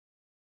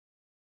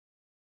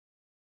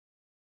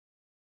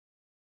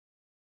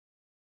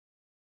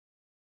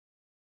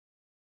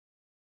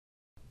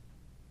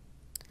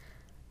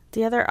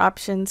The other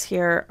options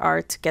here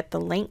are to get the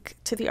link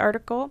to the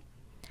article.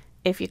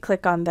 If you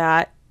click on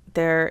that,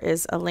 there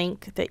is a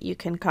link that you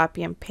can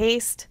copy and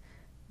paste,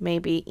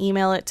 maybe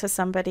email it to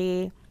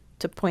somebody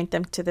to point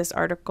them to this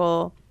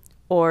article,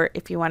 or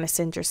if you want to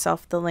send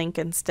yourself the link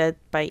instead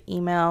by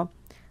email,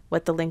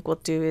 what the link will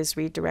do is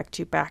redirect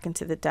you back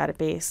into the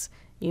database.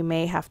 You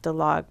may have to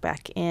log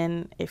back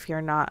in if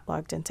you're not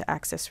logged into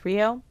Access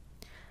Rio,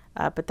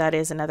 but that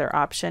is another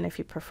option if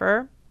you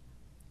prefer.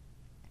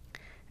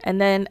 And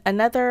then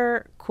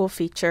another cool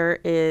feature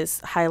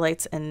is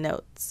highlights and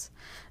notes.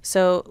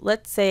 So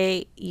let's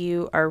say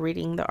you are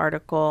reading the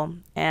article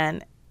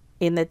and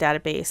in the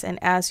database, and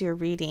as you're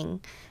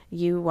reading,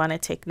 you want to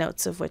take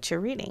notes of what you're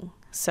reading.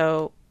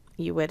 So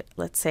you would,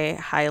 let's say,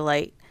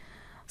 highlight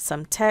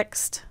some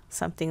text,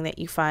 something that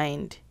you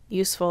find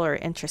useful or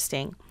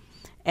interesting.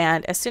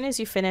 And as soon as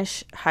you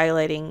finish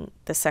highlighting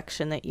the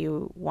section that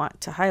you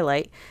want to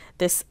highlight,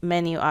 this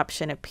menu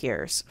option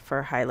appears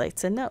for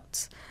highlights and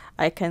notes.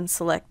 I can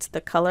select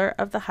the color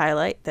of the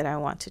highlight that I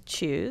want to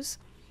choose,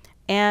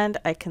 and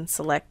I can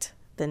select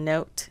the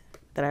note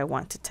that I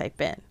want to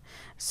type in.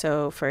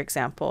 So for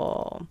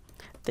example,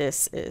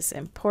 this is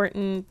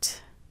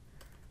important.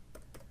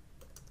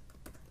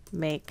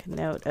 Make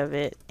note of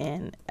it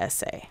in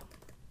essay.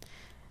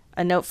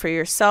 A note for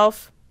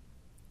yourself,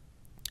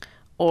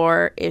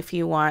 or if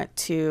you want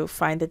to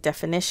find the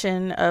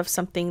definition of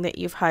something that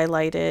you've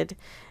highlighted,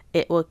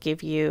 it will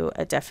give you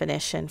a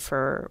definition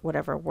for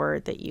whatever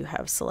word that you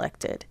have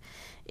selected.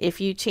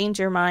 If you change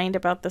your mind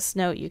about this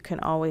note, you can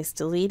always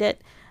delete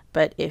it,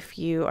 but if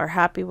you are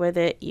happy with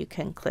it, you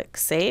can click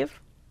Save.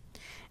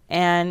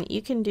 And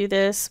you can do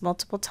this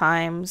multiple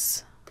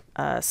times,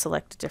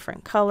 select a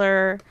different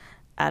color,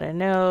 add a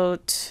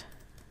note,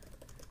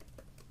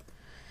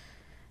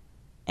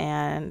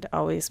 and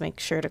always make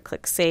sure to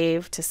click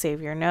Save to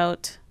save your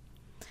note.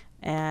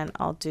 And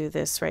I'll do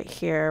this right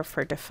here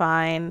for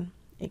define.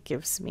 It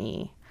gives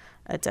me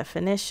a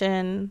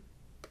definition.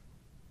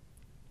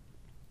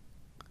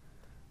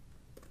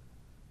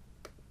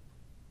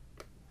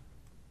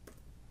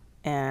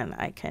 And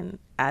I can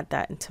add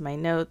that into my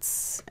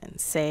notes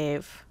and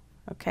save.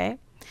 Okay.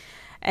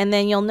 And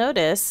then you'll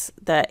notice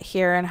that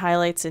here in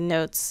highlights and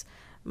notes,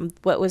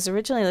 what was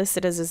originally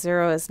listed as a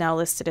 0 is now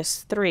listed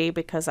as 3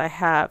 because I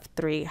have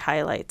 3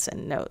 highlights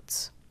and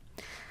notes.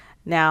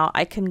 Now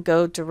I can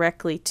go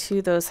directly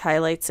to those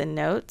highlights and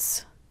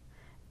notes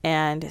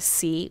and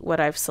see what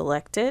I've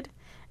selected.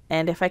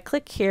 And if I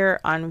click here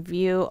on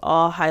View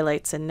All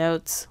Highlights and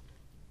Notes,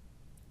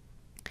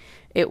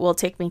 it will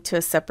take me to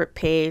a separate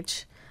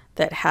page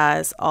that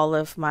has all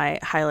of my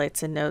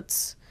highlights and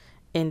notes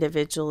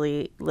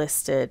individually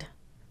listed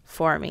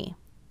for me.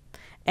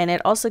 And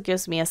it also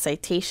gives me a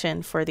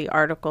citation for the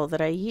article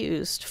that I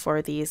used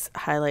for these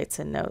highlights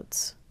and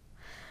notes.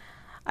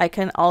 I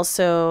can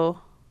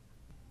also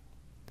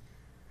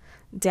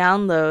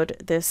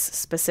download this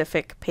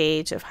specific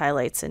page of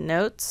highlights and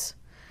notes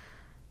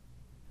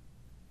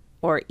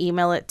or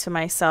email it to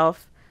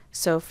myself.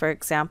 So for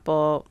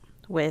example,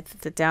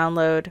 with the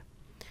download,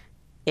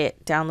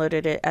 it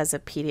downloaded it as a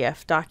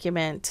PDF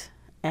document,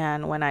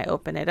 and when I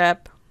open it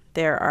up,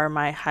 there are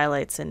my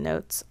highlights and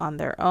notes on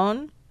their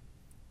own.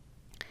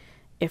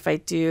 If I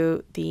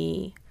do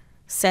the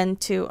send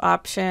to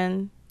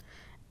option,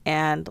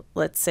 and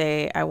let's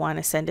say I want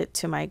to send it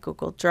to my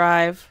Google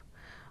Drive,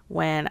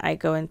 when I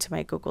go into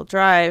my Google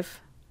Drive,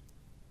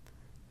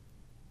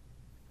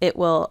 it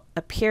will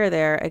appear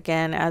there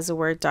again as a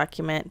Word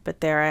document,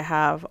 but there I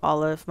have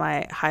all of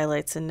my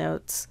highlights and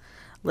notes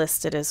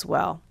listed as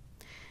well.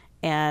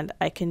 And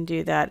I can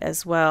do that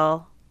as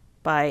well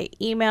by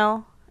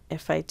email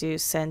if I do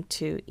send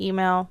to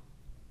email.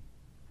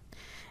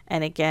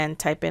 And again,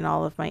 type in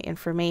all of my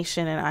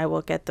information and I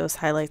will get those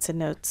highlights and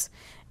notes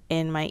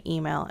in my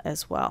email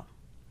as well.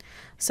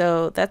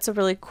 So that's a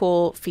really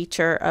cool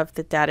feature of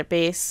the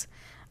database,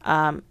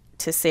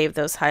 to save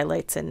those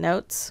highlights and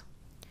notes.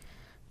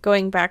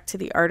 Going back to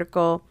the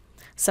article,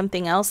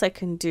 something else I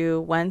can do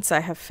once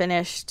I have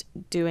finished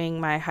doing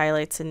my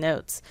highlights and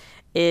notes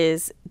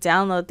is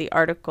download the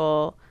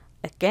article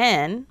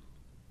again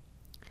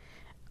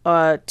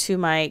to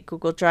my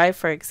Google Drive,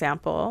 for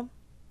example.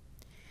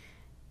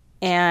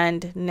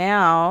 And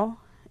now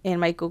in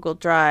my Google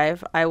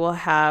Drive, I will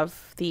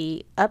have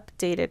the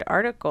updated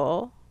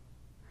article,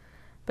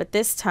 but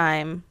this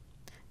time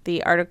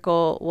the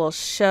article will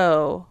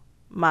show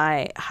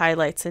my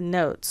highlights and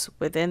notes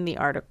within the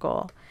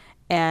article.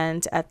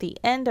 And at the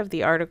end of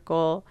the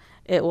article,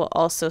 it will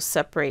also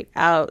separate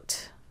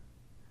out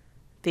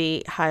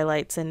the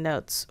highlights and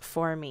notes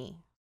for me.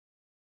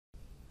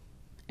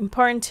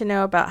 Important to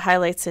know about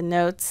highlights and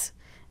notes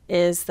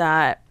is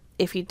that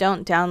if you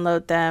don't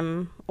download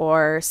them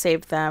or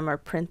save them or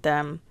print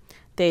them,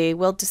 they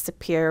will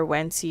disappear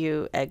once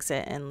you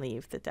exit and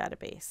leave the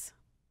database.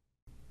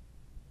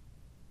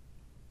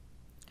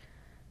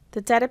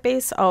 The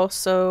database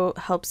also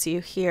helps you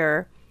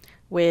here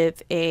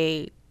with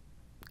a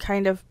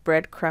kind of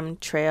breadcrumb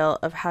trail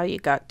of how you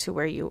got to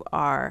where you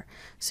are.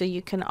 So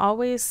you can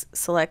always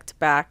select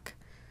back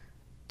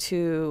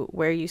to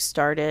where you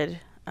started,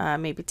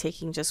 maybe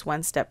taking just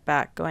one step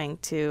back, going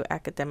to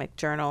academic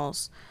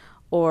journals,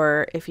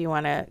 or if you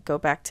want to go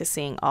back to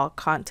seeing all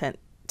content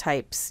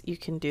types, you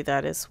can do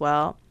that as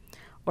well,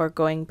 or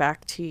going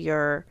back to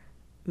your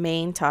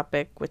main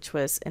topic, which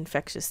was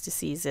infectious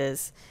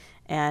diseases,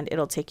 and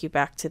it'll take you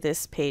back to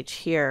this page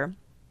here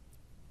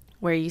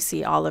where you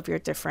see all of your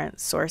different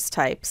source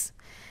types.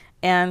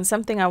 And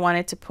something I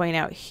wanted to point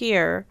out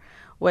here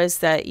was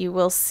that you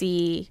will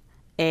see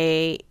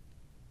a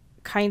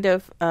kind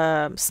of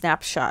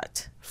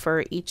snapshot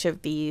for each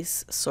of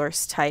these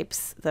source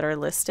types that are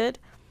listed.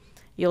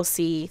 You'll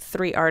see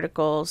 3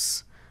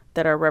 articles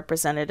that are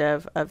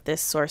representative of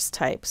this source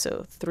type.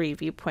 So 3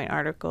 viewpoint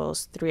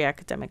articles, 3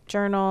 academic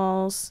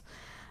journals,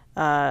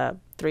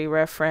 3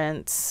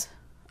 reference,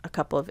 a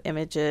couple of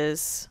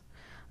images,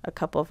 a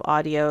couple of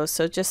audio.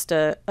 So just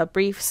a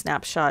brief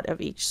snapshot of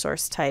each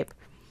source type.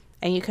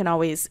 And you can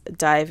always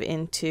dive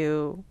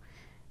into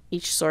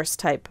each source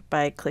type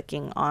by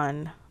clicking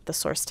on the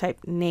source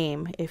type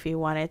name if you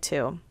wanted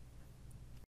to.